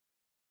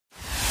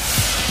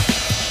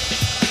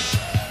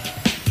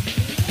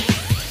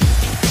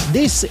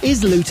This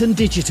is Luton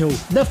Digital,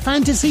 the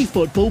fantasy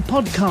football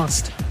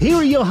podcast. Here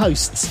are your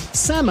hosts,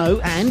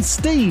 Samo and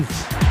Steve.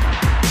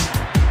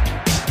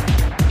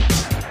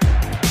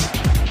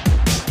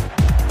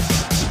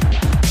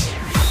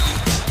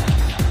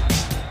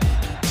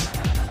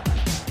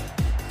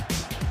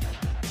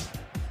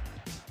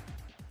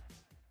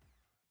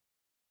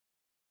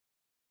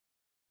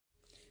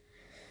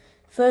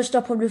 First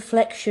up on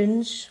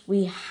reflections,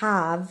 we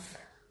have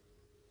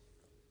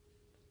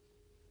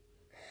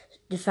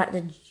the fact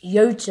that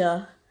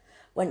Jota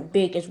went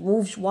big as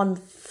Wolves won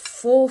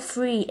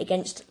 4-3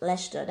 against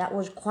Leicester. That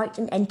was quite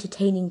an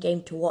entertaining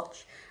game to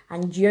watch,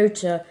 and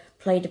Jota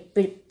played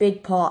a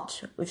big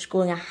part with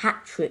scoring a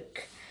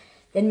hat-trick.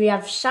 Then we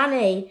have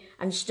Sané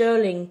and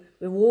Sterling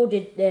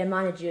rewarded their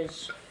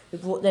managers who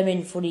brought them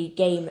in for the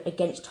game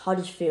against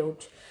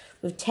Huddersfield.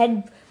 We've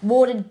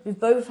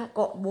both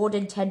got more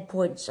than 10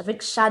 points. I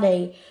think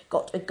Sané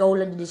got a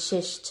goal and an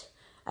assist,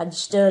 and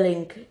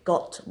Sterling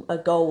got a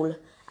goal,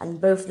 and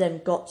both of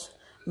them got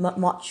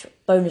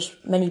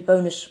many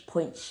bonus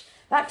points.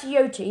 Back to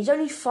Jota, he's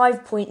only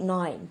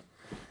 5.9.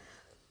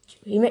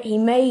 He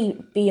may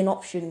be an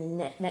option in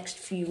the next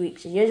few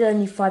weeks. He is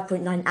only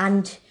 5.9,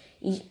 and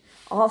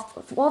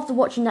after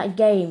watching that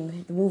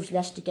game, the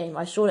Wolves-Leicester game,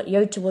 I saw that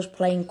Jota was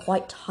playing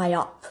quite high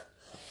up.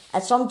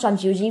 And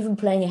sometimes he was even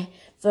playing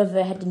further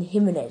ahead than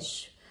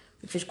Jimenez,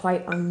 which is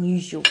quite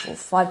unusual for a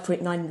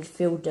 5.9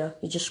 midfielder.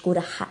 He just scored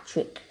a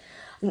hat-trick.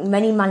 I think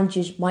many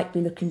managers might be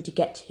looking to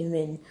get him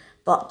in,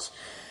 but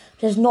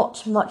there's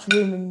not much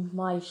room in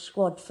my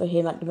squad for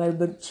him at the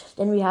moment.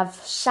 Then we have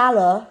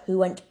Salah, who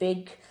went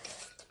big.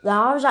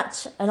 Now, I was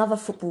at another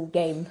football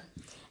game,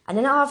 and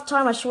then at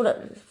half-time I saw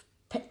that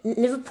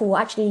Liverpool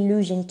actually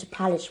losing to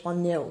Palace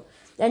 1-0.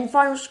 Then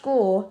final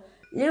score,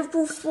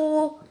 Liverpool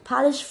 4,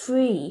 Palace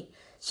 3.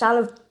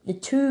 Salah, the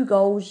 2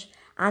 goals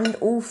and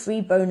all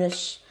 3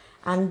 bonus,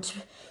 and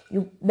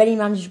many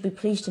managers will be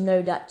pleased to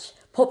know that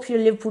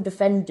popular Liverpool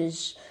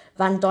defenders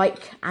Van Dijk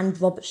and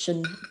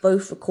Robertson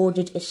both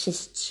recorded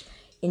assists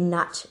in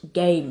that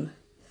game.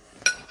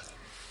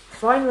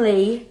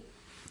 Finally,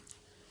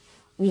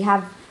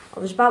 I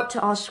was about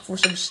to ask for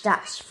some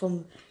stats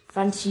from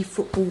Fantasy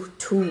Football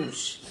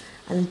Tools,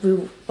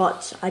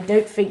 but I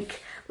don't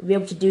think we'll be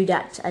able to do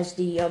that as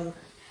the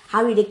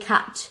Harry the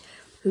Cat,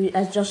 who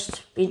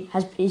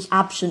is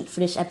absent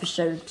for this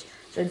episode.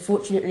 So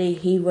unfortunately,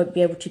 he won't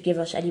be able to give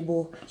us any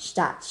more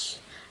stats.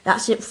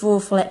 That's it for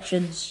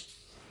reflections.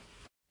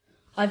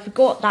 I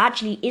forgot that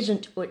actually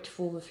isn't it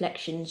for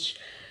reflections.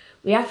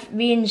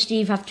 Me and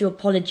Steve have to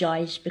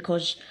apologise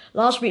because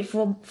last week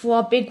for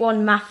our big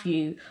one,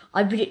 Matthew,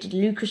 I predicted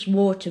Lucas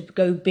Moore to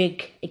go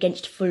big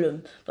against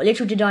Fulham. But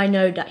little did I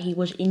know that he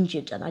was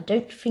injured, and I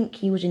don't think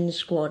he was in the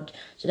squad.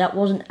 So that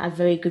wasn't a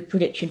very good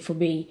prediction for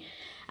me.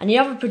 And the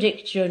other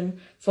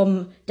prediction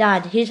from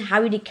Dad, his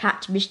Harry the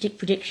Cat mystic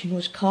prediction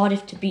was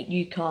Cardiff to beat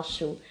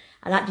Newcastle.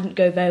 And that didn't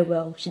go very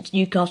well, since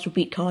Newcastle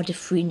beat Cardiff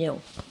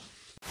 3-0.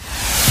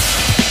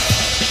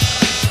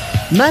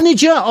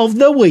 Manager of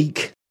the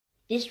Week.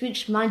 This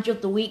week's Manager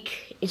of the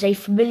Week is a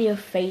familiar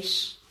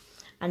face.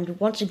 And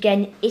once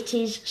again, it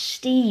is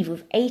Steve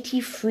with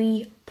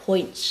 83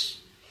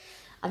 points.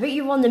 I think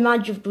you've won the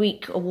Manager of the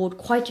Week award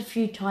quite a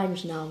few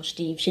times now,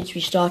 Steve, since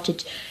we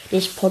started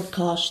this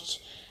podcast.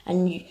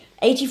 And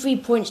 83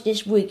 points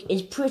this week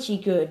is pretty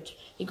good.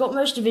 He got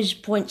most of his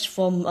points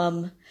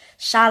from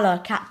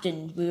Salah,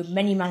 captain, who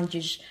many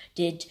managers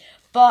did.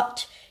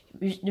 But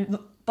the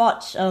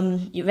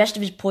rest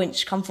of his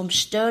points come from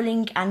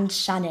Sterling and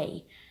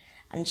Sané.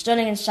 And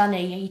Sterling and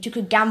Sané, he took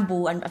a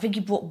gamble, and I think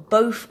he brought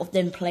both of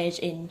them players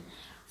in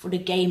for the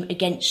game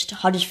against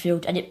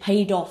Huddersfield, and it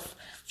paid off.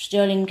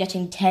 Sterling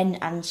getting 10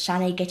 and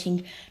Sané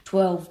getting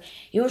 12.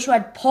 He also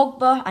had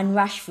Pogba and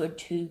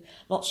Rashford, who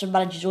lots of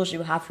managers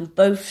also have, who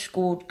both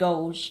scored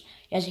goals.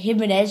 He has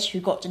Jimenez, who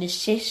got an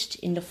assist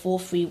in the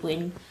 4-3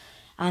 win,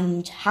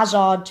 and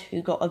Hazard,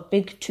 who got a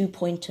big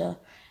 2-pointer. And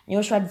he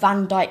also had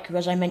Van Dijk, who,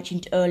 as I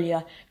mentioned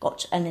earlier,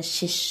 got an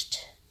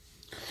assist.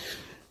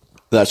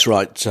 That's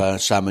right,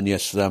 Sam, and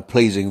yes,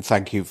 pleasing.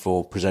 Thank you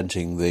for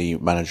presenting the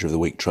Manager of the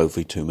Week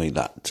trophy to me.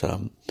 That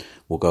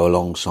will go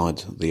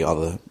alongside the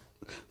other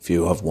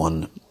few I've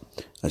won,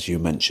 as you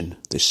mentioned,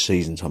 this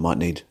season. So I might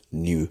need a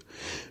new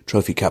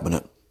trophy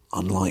cabinet,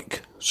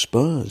 unlike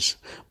Spurs.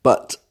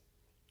 But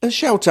a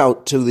shout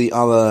out to the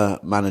other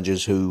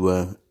managers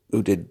who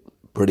did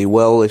pretty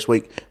well this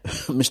week.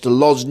 Mr.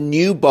 Loz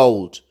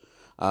Newbold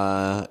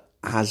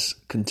has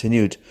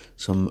continued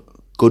some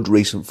good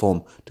recent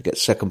form to get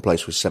second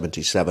place with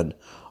 77.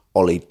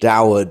 Ollie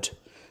Doward,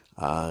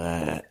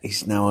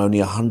 he's now only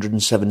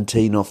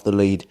 117 off the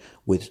lead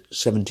with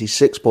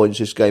 76 points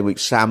this game week.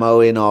 Sam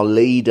Owen, our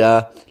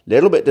leader,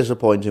 little bit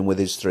disappointing with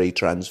his 3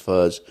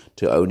 transfers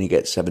to only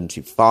get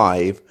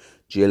 75.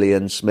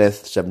 Gillian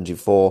Smith,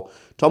 74.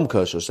 Tom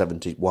Kershaw,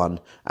 71.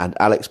 And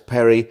Alex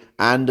Perry,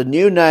 and a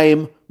new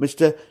name,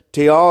 Mr.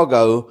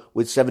 Thiago,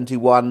 with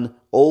 71,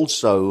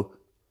 also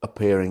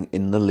appearing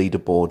in the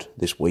leaderboard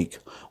this week.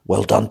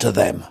 Well done to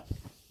them.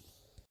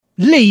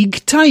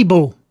 League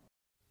table.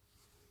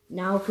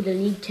 Now for the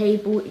league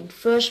table, in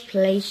first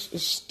place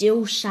is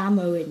still Sam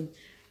Owen,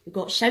 who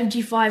got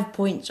 75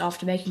 points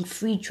after making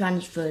 3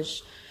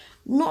 transfers.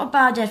 Not a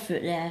bad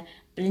effort there,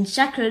 but in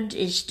second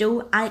is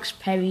still Alex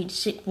Perry, the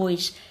Sick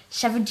Boys,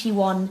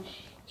 71.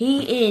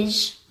 He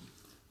is...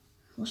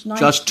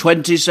 just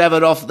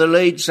 27 off the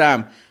lead,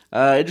 Sam.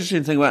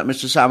 Interesting thing about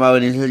Mr. Sam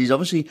Owen is that he's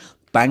obviously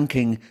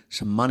banking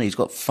some money. He's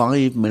got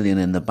 $5 million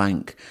in the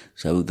bank.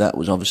 So that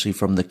was obviously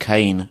from the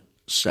Kane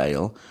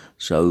sale.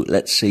 So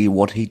let's see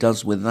what he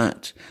does with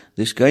that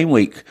this game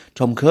week.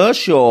 Tom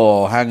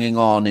Kershaw hanging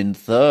on in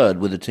third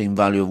with a team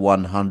value of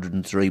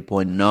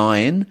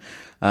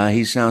 103.9.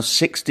 He's now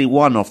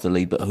 61 off the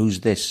lead, but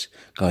who's this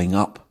going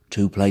up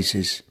 2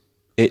 places?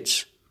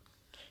 It's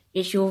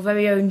your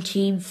very own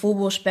team,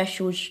 Football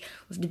Specials,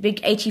 with the big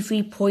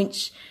 83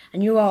 points,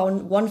 and you are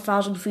on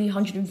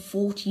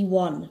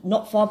 1,341,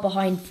 not far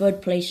behind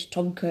third place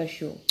Tom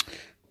Kershaw.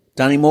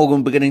 Danny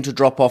Morgan beginning to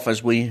drop off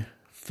as we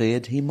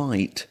feared he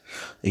might.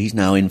 He's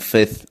now in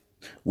 5th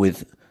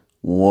with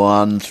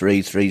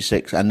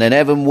 1,336. And then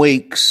Evan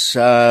Weeks,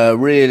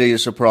 really a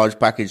surprise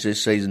package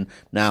this season,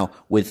 now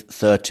with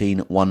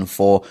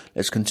 13,114.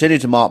 Let's continue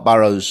to Mark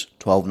Burrows,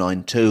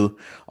 12,92.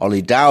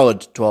 Ollie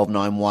Doward,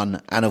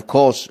 12,91. And of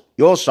course,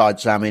 your side,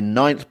 Sam, in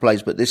 9th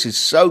place. But this is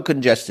so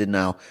congested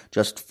now.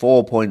 Just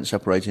 4 points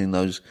separating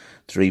those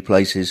 3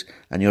 places.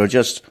 And you're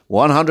just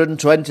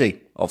 120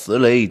 off the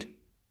lead.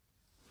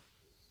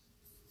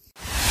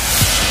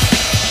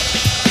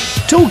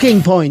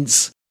 Talking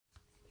points.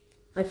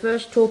 My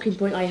first talking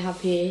point I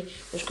have here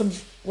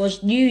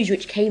was news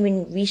which came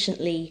in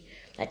recently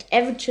that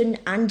Everton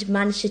and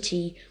Man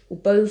City will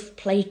both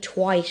play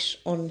twice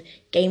on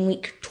game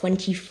week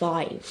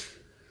 25.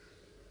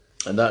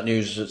 And that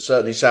news is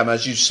certainly, Sam,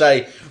 as you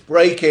say,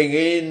 breaking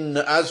in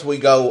as we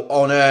go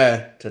on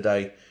air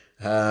today.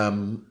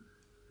 And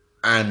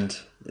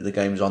the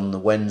game's on the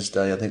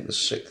Wednesday, I think the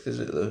 6th, is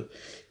it,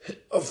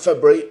 of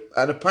February.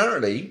 And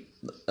apparently,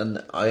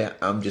 and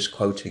I'm just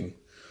quoting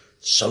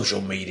social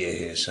media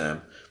here,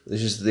 Sam,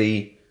 this is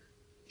the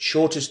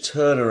shortest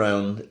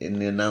turnaround in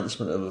the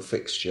announcement of a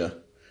fixture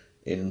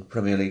in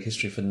Premier League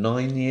history for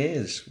 9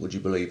 years. Would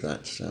you believe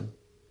that, Sam?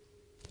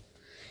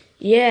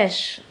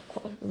 Yes,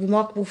 quite a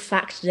remarkable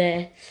fact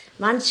there.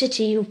 Man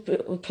City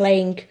were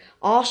playing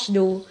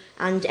Arsenal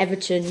and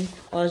Everton,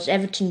 as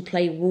Everton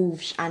play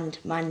Wolves and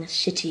Man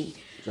City.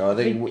 So I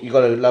think what you've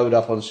got to load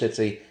up on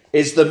City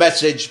is the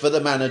message for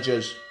the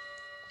managers.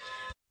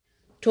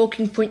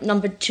 Talking point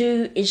number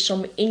 2 is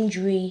some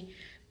injury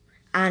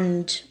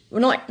and...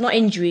 Well, not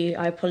injury,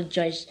 I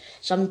apologise.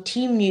 Some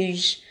team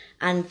news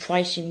and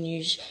pricing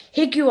news.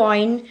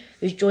 Higuain,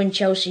 who's joined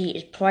Chelsea,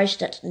 is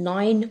priced at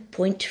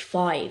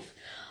 9.5.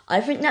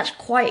 I think that's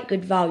quite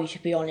good value,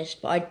 to be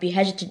honest, but I'd be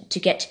hesitant to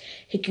get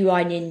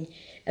Higuain in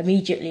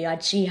immediately.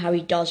 I'd see how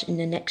he does in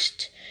the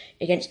next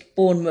against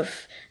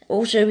Bournemouth.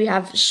 Also, we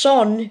have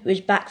Son, who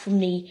is back from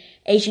the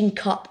Asian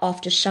Cup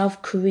after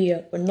South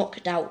Korea were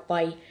knocked out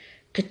by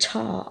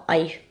Qatar,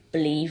 I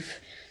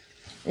believe.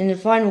 And the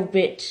final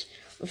part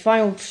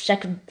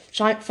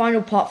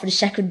for the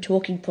second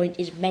talking point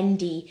is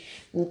Mendy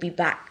will be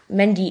back.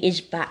 Mendy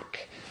is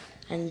back,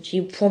 and he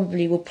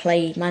probably will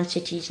play Man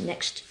City's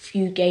next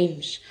few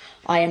games,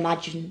 I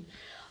imagine.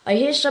 I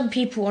hear some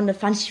people on the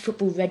Fantasy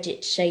Football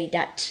Reddit say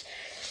that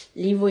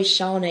Leroy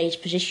Sané's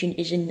position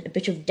is in a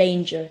bit of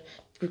danger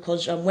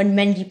because when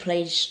Mendy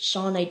plays,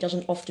 Sané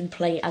doesn't often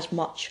play as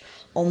much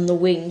on the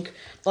wing.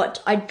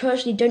 But I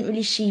personally don't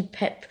really see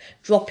Pep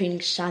dropping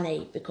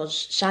Sané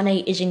because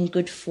Sané is in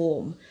good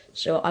form.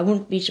 So I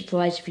wouldn't be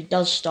surprised if he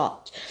does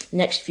start the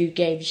next few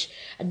games.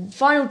 And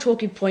final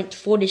talking point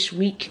for this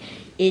week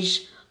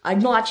is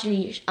I've not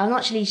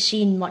actually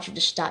seen much of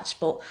the stats,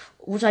 but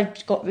what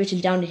I've got written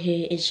down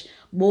here is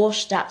more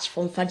stats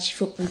from Fantasy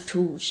Football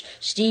Tools.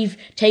 Steve,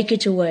 take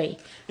it away.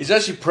 It's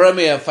actually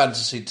Premier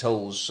Fantasy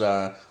Tools,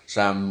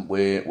 Sam,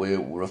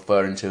 we're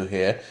referring to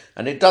here.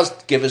 And it does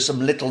give us some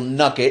little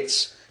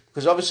nuggets,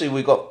 because obviously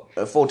we've got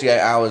 48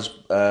 hours.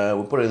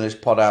 We're putting this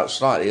pod out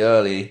slightly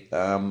early,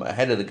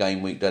 ahead of the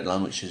game week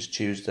deadline, which is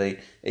Tuesday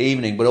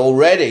evening. But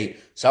already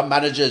some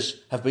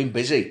managers have been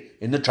busy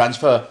in the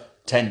transfer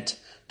tent.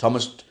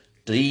 Thomas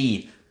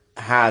D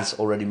has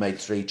already made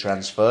 3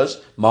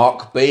 transfers.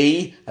 Mark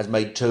B has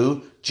made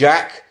 2.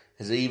 Jack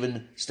has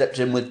even stepped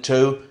in with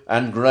 2.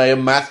 And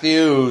Graham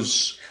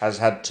Matthews has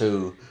had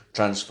 2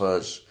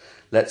 transfers.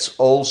 Let's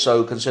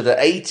also consider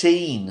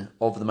 18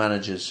 of the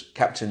managers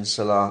captained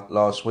Salah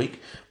last week.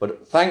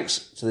 But thanks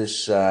to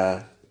this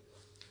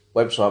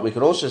website, we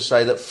can also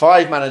say that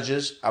 5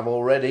 managers have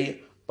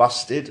already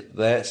busted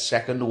their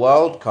second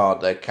wild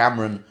card. They're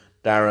Cameron,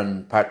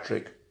 Darren,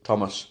 Patrick,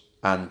 Thomas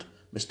and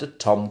Mr.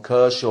 Tom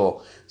Kershaw.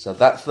 So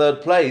that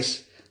third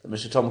place that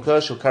Mr. Tom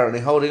Kershaw currently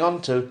holding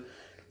on to,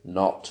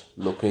 not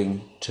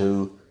looking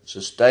too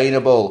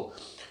sustainable.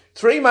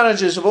 3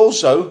 managers have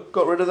also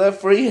got rid of their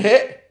free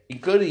hit,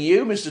 including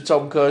you, Mr.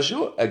 Tom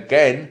Kershaw.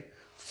 Again,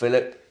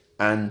 Philip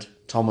and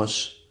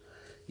Thomas,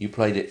 you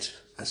played it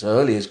as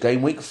early as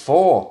game week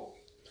 4.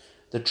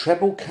 The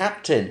treble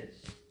captain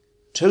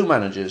 2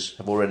 managers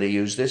have already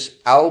used this.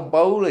 Al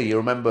Bowley, you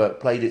remember,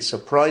 played it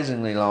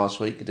surprisingly last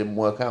week. It didn't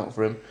work out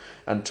for him.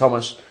 And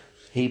Thomas,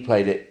 he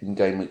played it in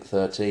game week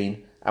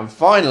 13. And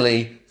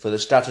finally, for the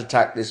stat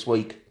attack this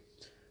week,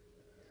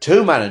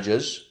 2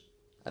 managers,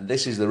 and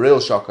this is the real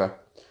shocker,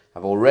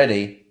 have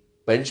already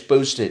bench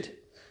boosted.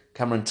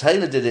 Cameron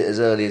Taylor did it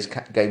as early as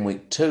game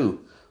week 2.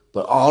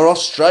 But our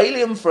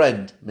Australian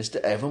friend,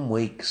 Mr. Evan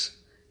Weeks,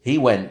 he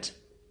went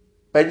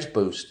bench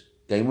boost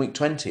game week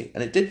 20.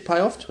 And it did pay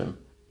off to him,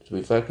 to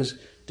be fair, because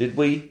did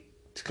we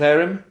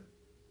declare him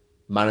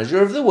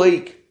manager of the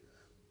week?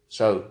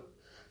 So,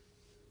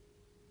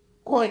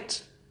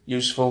 quite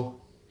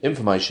useful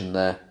information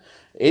there.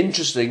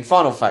 Interesting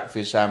final fact for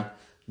you, Sam.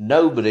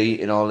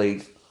 Nobody in our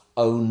league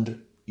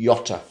owned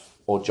Jota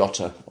or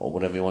Jota or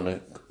whatever you want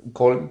to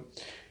call him.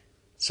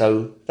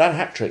 So that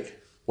hat-trick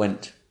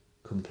went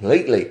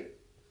completely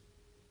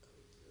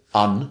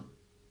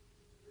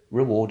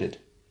unrewarded.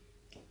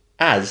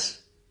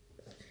 As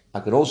I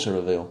could also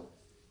reveal,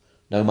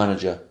 no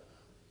manager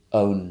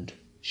owned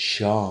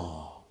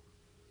Shah,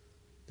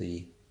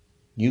 the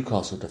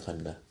Newcastle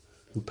defender,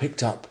 who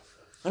picked up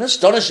an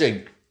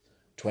astonishing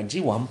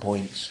 21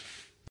 points.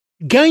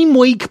 Game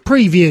week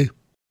preview.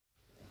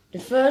 The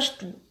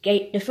first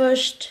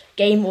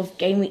game of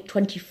game week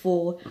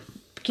 24.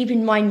 Keep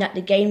in mind that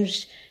the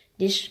games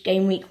this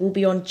game week will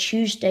be on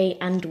Tuesday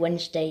and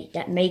Wednesday.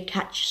 That may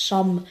catch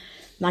some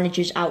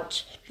managers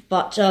out,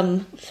 but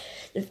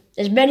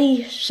there's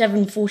many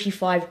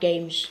 7:45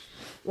 games.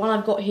 One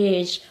I've got here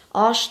is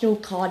Arsenal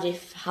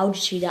Cardiff. How do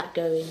you see that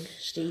going,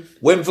 Steve?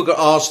 Win for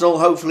Arsenal.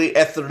 Hopefully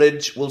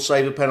Etheridge will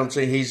save a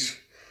penalty. He's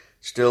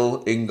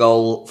still in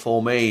goal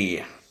for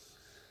me.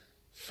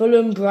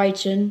 Fulham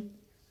Brighton.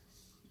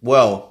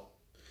 Well,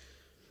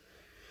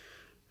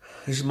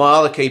 this is my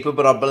other keeper,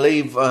 but I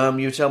believe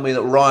you tell me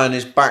that Ryan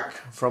is back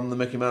from the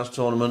Mickey Mouse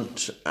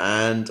tournament,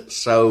 and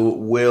so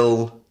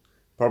will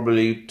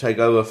probably take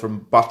over from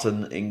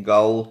Button in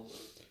goal.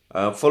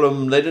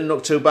 Fulham, they didn't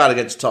look too bad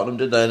against Tottenham,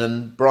 did they?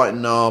 And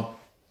Brighton are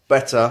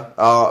better.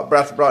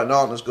 Brighton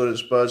aren't as good as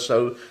Spurs,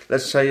 so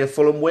let's say a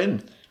Fulham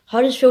win.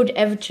 Huddersfield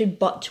Everton,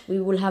 but we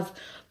will have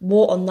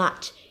more on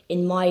that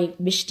in my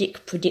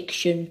mystic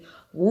prediction.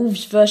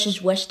 Wolves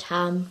versus West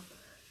Ham.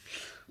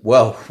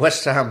 Well,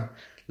 West Ham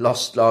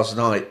lost last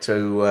night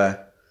to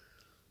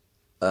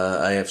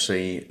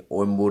AFC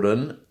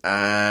Wimbledon,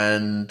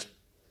 and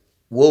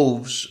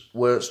Wolves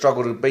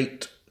struggled to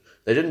beat.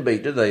 They didn't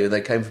beat, did they? They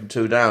came from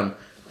 2 down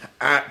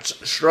at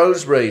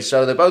Shrewsbury.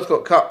 So they both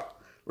got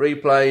cup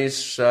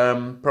replays.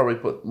 Probably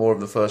put more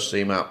of the first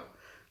team out,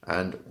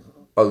 and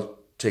both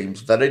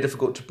teams very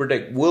difficult to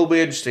predict. Will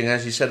be interesting,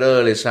 as you said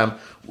earlier, Sam,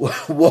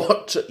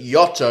 what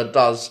Jota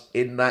does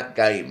in that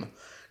game,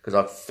 because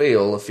I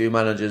feel a few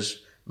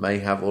managers may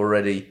have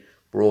already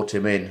brought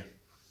him in.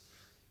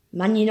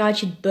 Man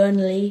United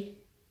Burnley.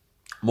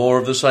 More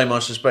of the same, I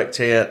suspect,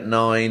 here.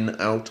 9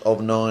 out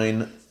of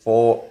 9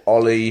 for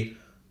Ollie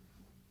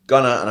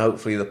Gunnar, and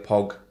hopefully the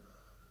Pog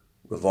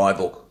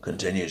revival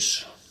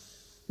continues.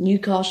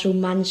 Newcastle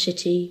Man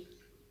City.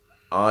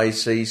 I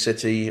see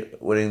City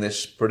winning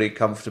this pretty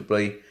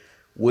comfortably.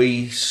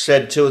 We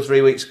said 2 or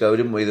 3 weeks ago,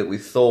 didn't we, that we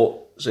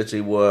thought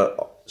City were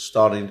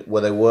starting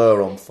where they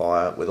were on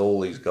fire with all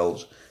these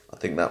goals. I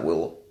think that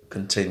will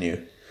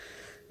continue.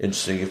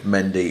 Interesting if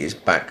Mendy is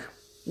back.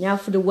 Now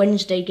for the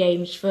Wednesday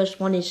games. First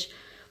one is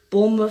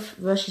Bournemouth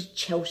versus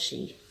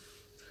Chelsea.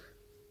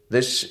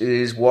 This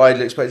is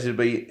widely expected to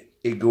be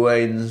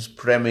Higuain's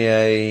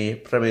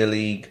Premier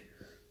League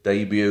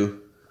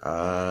debut.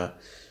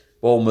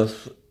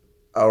 Bournemouth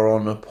are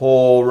on a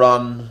poor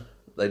run.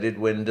 They did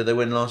win. Did they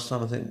win last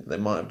time? I think they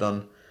might have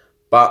done.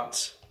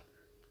 But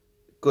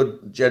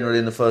good generally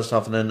in the first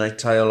half, and then they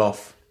tail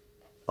off.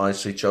 I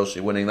see Chelsea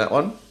winning that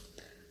one.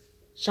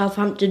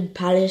 Southampton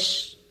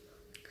Palace.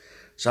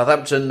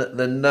 Southampton,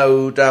 there's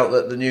no doubt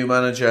that the new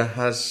manager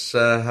has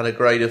had a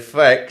great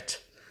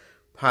effect.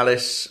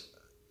 Palace,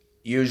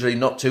 usually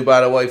not too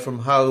bad away from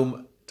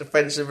home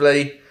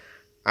defensively,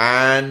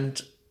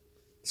 and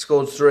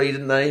scored 3,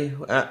 didn't they,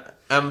 at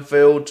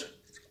Anfield.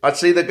 I'd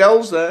see the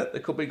goals there.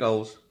 There could be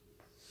goals.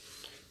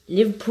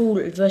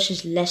 Liverpool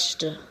versus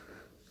Leicester.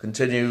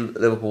 Continue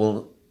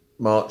Liverpool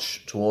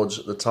march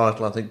towards the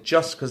title, I think,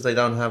 just because they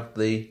don't have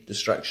the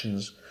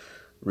distractions,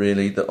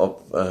 really,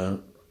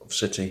 of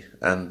City,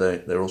 and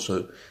they're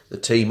also the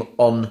team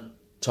on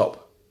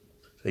top.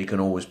 So he can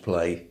always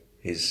play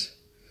his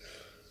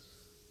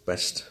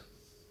best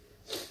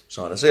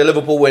side. I see a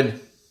Liverpool win.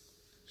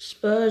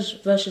 Spurs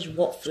versus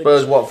Watford.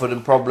 Spurs, Watford,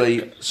 and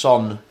probably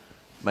Son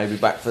maybe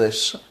back for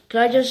this. Can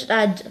I just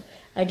add,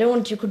 I don't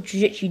want to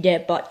contradict you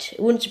there, but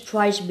it wouldn't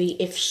surprise me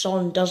if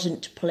Son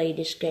doesn't play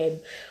this game.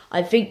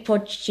 I think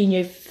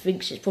Pochettino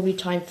thinks it's probably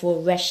time for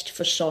a rest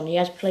for Son. He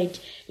has played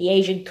the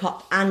Asian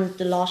Cup and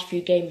the last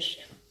few games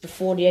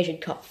before the Asian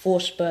Cup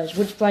for Spurs. It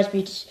wouldn't surprise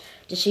me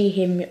to see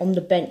him on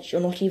the bench or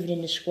not even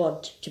in the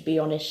squad, to be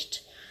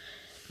honest.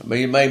 I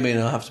mean, it may mean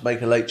I'll have to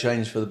make a late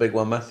change for the Big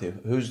One Matthew.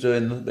 Who's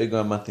doing the Big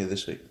One Matthew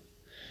this week?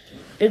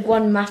 Big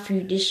One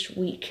Matthew this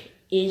week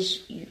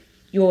is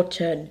your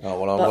turn. Oh,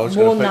 well, I but was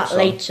more going on to that pick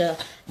later.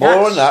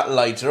 More on that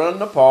later on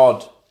the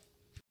pod.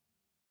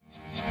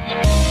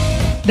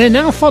 There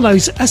now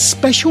follows a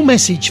special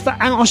message for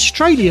our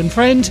Australian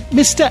friend,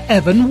 Mr.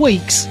 Evan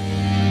Weeks.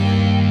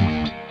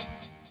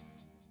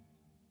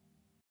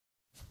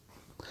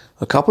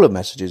 A couple of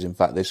messages, in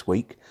fact, this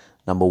week.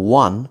 Number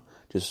one,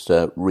 just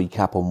to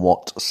recap on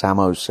what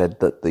Samo said,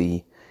 that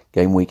the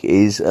game week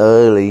is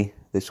early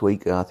this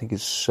week. I think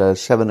it's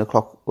 7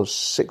 o'clock or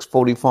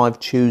 6:45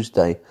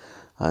 Tuesday.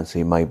 So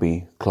you may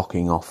be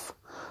clocking off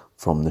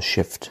from the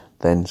shift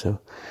then.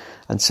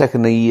 And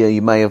secondly,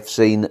 you may have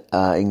seen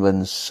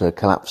England's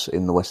collapse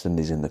in the West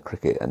Indies in the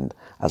cricket, and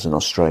as an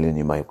Australian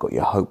you may have got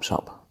your hopes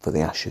up for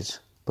the Ashes.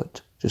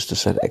 But just to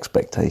set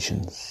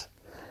expectations,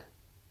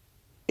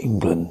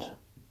 England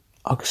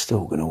are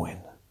still going to win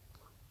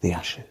the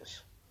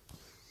Ashes.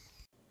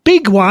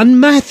 Big one,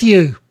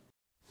 Matthew.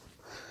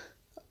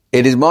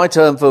 It is my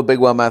turn for Big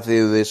One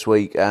Matthew this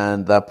week,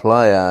 and the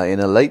player in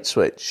a late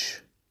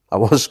switch. I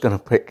was going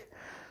to pick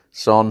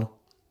Son,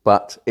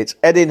 but it's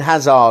Eden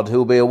Hazard who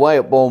will be away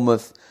at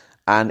Bournemouth,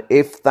 and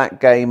if that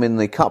game in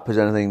the Cup is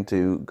anything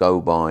to go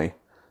by,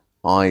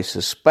 I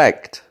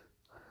suspect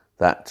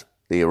that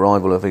the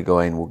arrival of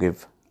Higuain will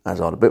give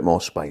Hazard a bit more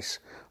space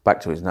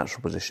back to his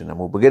natural position, and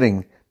we're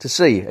beginning to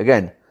see,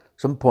 again,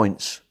 some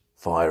points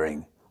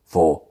firing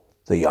for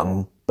the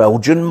young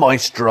Belgian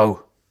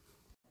maestro.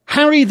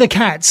 Harry the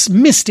Cat's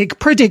mystic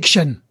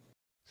prediction.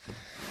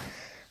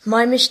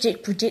 My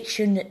mystic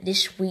prediction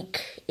this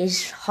week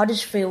is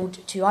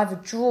Huddersfield to either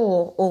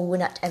draw or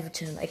win at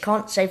Everton. I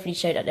can't safely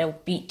say that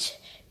they'll beat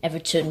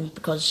Everton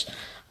because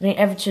I think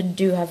Everton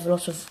do have a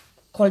lot of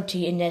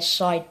quality in their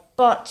side,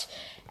 but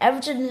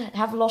Everton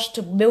have lost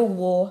to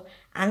Millwall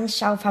and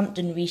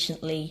Southampton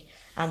recently,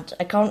 and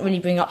I can't really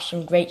bring up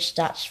some great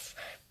stats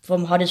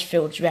from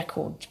Huddersfield's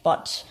record,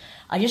 but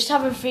I just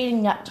have a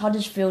feeling that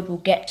Huddersfield will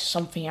get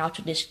something out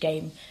of this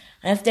game.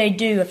 And if they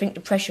do, I think the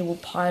pressure will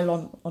pile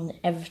on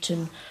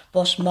Everton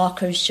boss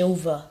Marco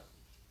Silva.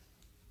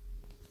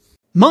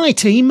 My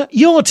team,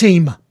 your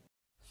team.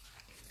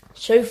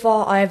 So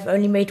far, I have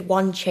only made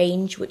one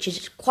change, which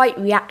is quite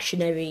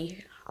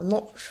reactionary. I'm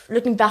not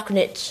looking back on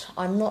it.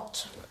 I'm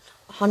not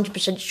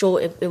 100%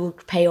 sure if it will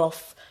pay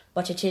off,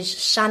 but it is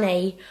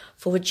Sané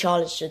for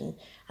Richarlison,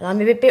 and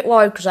I'm a bit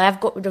worried because I have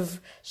got rid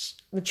of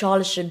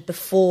Richarlison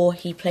before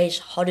he plays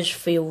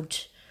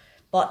Huddersfield.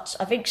 But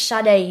I think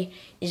Sané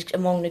is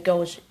among the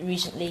goals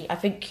recently. I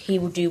think he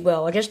will do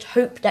well. I just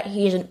hope that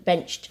he isn't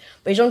benched.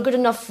 But he's on good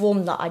enough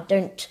form that I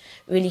don't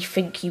really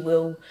think he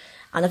will.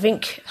 And I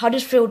think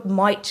Huddersfield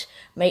might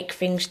make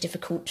things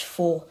difficult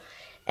for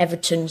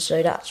Everton.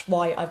 So that's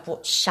why I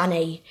brought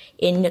Sané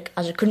in,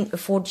 as I couldn't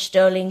afford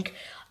Sterling.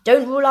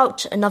 Don't rule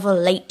out another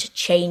late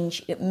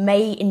change. It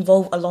may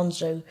involve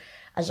Alonso,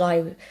 as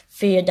I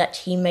fear that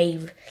he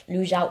may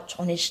lose out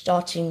on his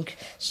starting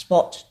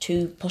spot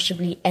to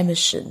possibly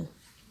Emerson.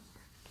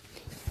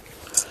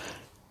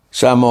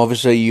 Sam,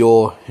 obviously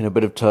you're in a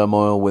bit of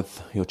turmoil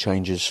with your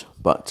changes,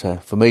 but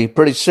for me,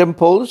 pretty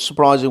simple.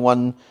 Surprising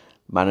one,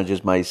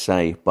 managers may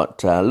say.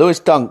 But Lewis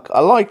Dunk,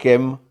 I like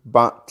him,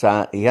 but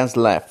he has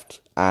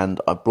left, and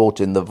I brought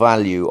in the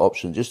value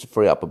option just to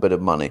free up a bit of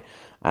money.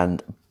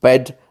 And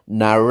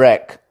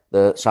Bednarek,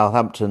 the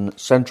Southampton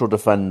central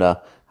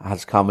defender,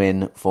 has come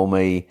in for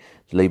me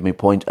to leave me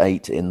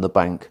 0.8 in the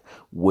bank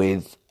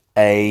with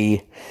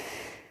a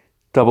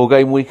double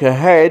game week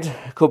ahead.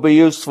 Could be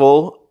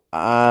useful.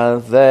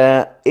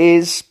 There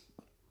is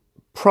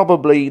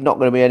probably not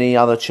going to be any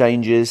other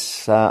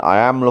changes. I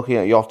am looking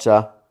at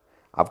Jota.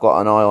 I've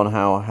got an eye on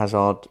how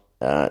Hazard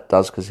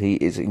does, because he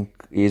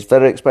is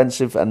very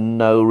expensive and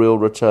no real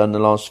return the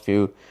last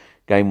few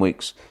game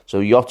weeks.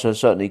 So Jota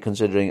certainly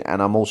considering,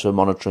 and I'm also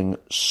monitoring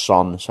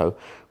Son. So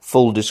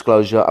full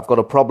disclosure, I've got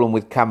a problem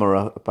with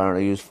Camara,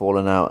 apparently, who's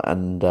fallen out,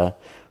 and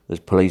there's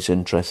police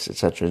interest,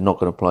 etc. He's not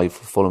going to play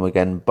for Fulham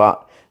again,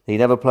 but he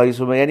never plays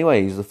for me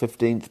anyway. He's the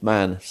 15th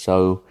man.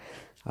 So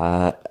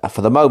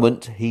for the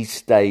moment, he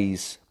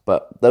stays.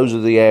 But those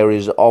are the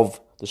areas of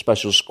the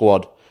special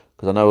squad,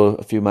 because I know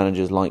a few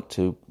managers like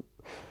to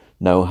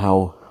know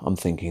how I'm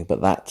thinking,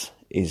 but that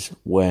is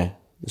where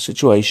the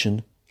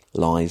situation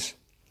lies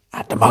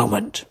at the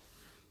moment.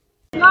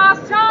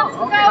 Last chance,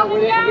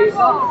 golden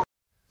gamble!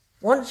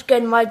 Once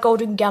again, my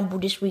golden gamble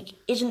this week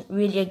isn't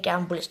really a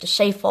gamble, it's the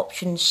safe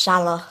option,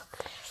 Salah.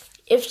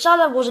 If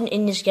Salah wasn't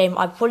in this game,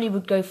 I probably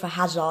would go for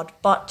Hazard,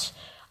 but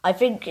I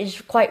think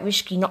it's quite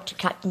risky not to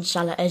captain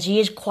Salah, as he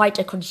is quite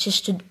a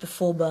consistent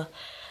performer,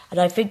 and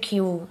I think he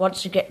will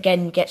once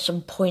again get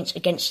some points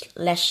against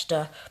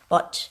Leicester,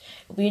 but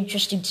it'll be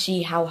interesting to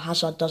see how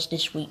Hazard does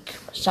this week.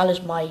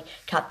 Salah's my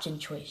captain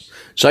choice.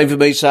 Same for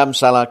me, Sam.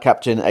 Salah,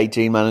 captain.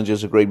 18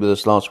 managers agreed with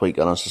us last week,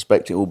 and I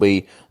suspect it will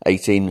be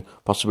 18,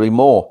 possibly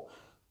more,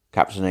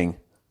 captaining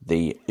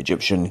the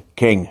Egyptian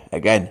king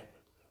again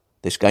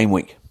this game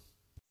week.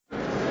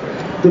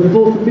 The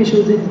fourth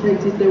officials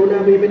indicated there will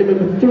now be a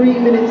minimum of 3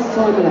 minutes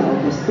time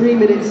allowed. There's 3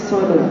 minutes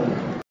time allowed.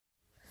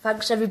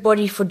 Thanks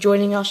everybody for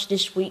joining us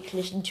this week,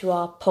 listening to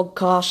our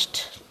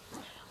podcast.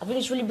 I think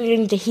it's really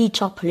beginning to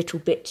heat up a little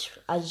bit,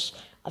 as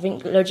I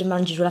think loads of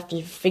managers will have to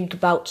think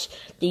about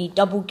the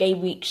double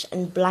game weeks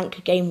and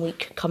blank game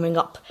week coming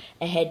up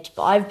ahead.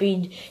 But I've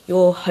been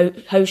your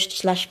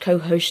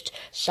host/co-host,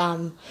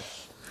 Sam.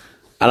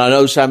 And I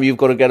know, Sam, you've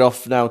got to get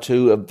off now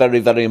to a very,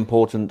 very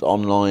important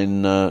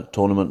online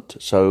tournament.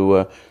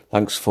 So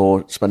thanks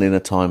for spending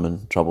the time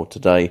and trouble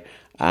today.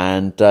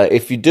 And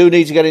if you do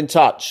need to get in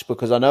touch,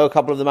 because I know a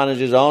couple of the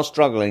managers are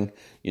struggling,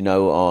 you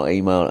know our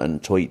email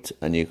and tweet,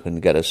 and you can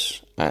get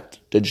us at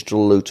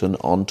Digital Luton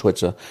on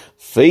Twitter.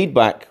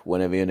 Feedback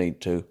whenever you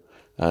need to,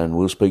 and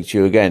we'll speak to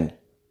you again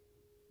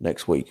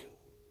next week.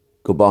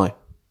 Goodbye.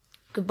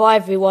 Goodbye,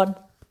 everyone.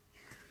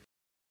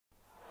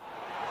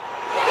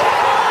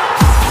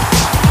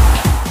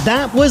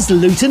 That was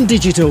Luton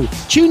Digital.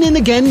 Tune in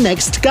again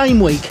next game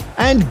week.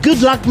 And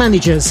good luck,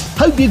 managers.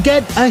 Hope you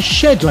get a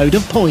shed load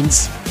of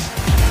points.